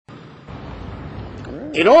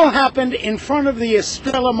It all happened in front of the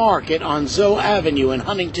Estrella Market on Zoe Avenue in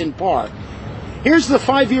Huntington Park. Here's the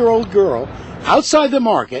 5-year-old girl outside the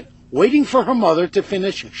market waiting for her mother to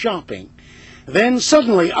finish shopping. Then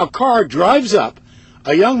suddenly a car drives up,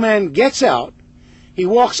 a young man gets out, he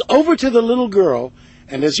walks over to the little girl,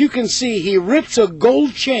 and as you can see, he rips a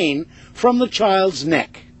gold chain from the child's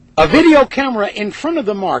neck. A video camera in front of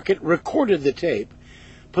the market recorded the tape.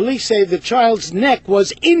 Police say the child's neck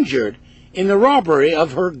was injured in the robbery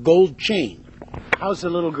of her gold chain. How's the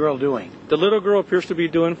little girl doing? The little girl appears to be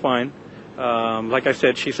doing fine. Like I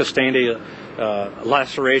said, she sustained a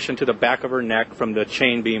laceration to the back of her neck from the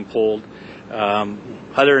chain being pulled.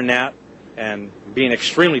 Other than that, and being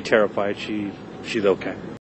extremely terrified, she's okay.